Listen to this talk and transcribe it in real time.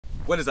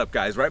What is up,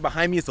 guys? Right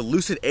behind me is the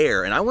Lucid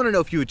Air, and I want to know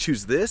if you would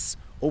choose this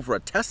over a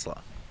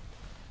Tesla.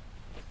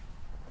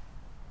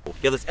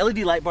 You have this LED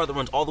light bar that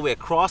runs all the way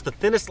across, the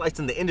thinnest lights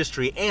in the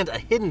industry, and a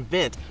hidden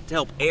vent to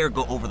help air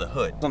go over the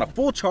hood. On a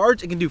full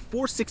charge, it can do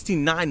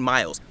 469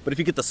 miles, but if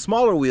you get the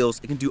smaller wheels,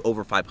 it can do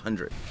over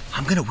 500.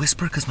 I'm gonna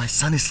whisper because my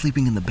son is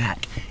sleeping in the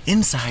back.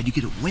 Inside, you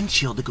get a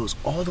windshield that goes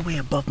all the way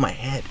above my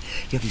head.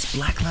 You have these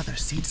black leather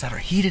seats that are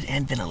heated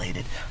and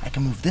ventilated. I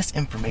can move this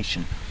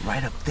information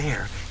right up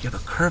there. You have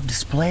a curved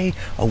display,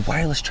 a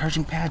wireless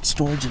charging pad,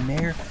 storage in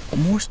there,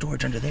 more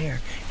storage under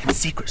there, and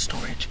secret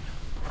storage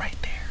right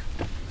there.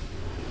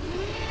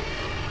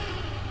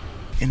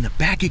 In the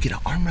back, you get an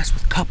armrest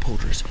with cup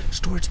holders,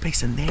 storage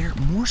space in there,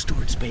 more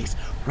storage space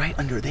right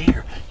under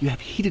there. You have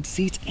heated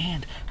seats,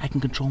 and I can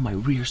control my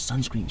rear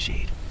sunscreen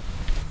shade.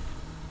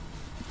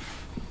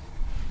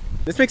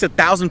 This makes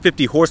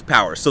 1,050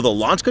 horsepower, so the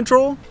launch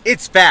control,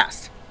 it's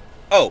fast.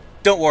 Oh,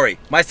 don't worry,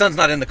 my son's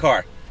not in the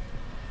car.